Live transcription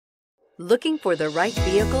Looking for the right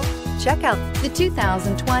vehicle? Check out the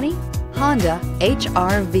 2020 Honda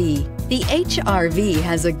HR-V. The HR-V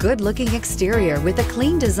has a good-looking exterior with a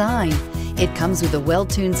clean design. It comes with a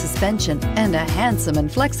well-tuned suspension and a handsome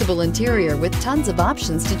and flexible interior with tons of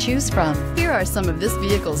options to choose from. Here are some of this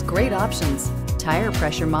vehicle's great options: tire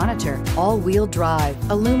pressure monitor, all-wheel drive,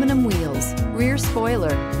 aluminum wheels, rear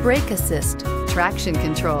spoiler, brake assist, traction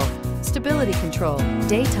control, stability control,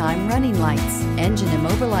 daytime running lights, engine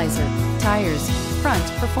immobilizer, tires, front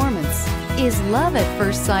performance. Is love at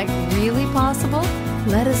first sight really possible?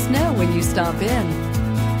 Let us know when you stop in.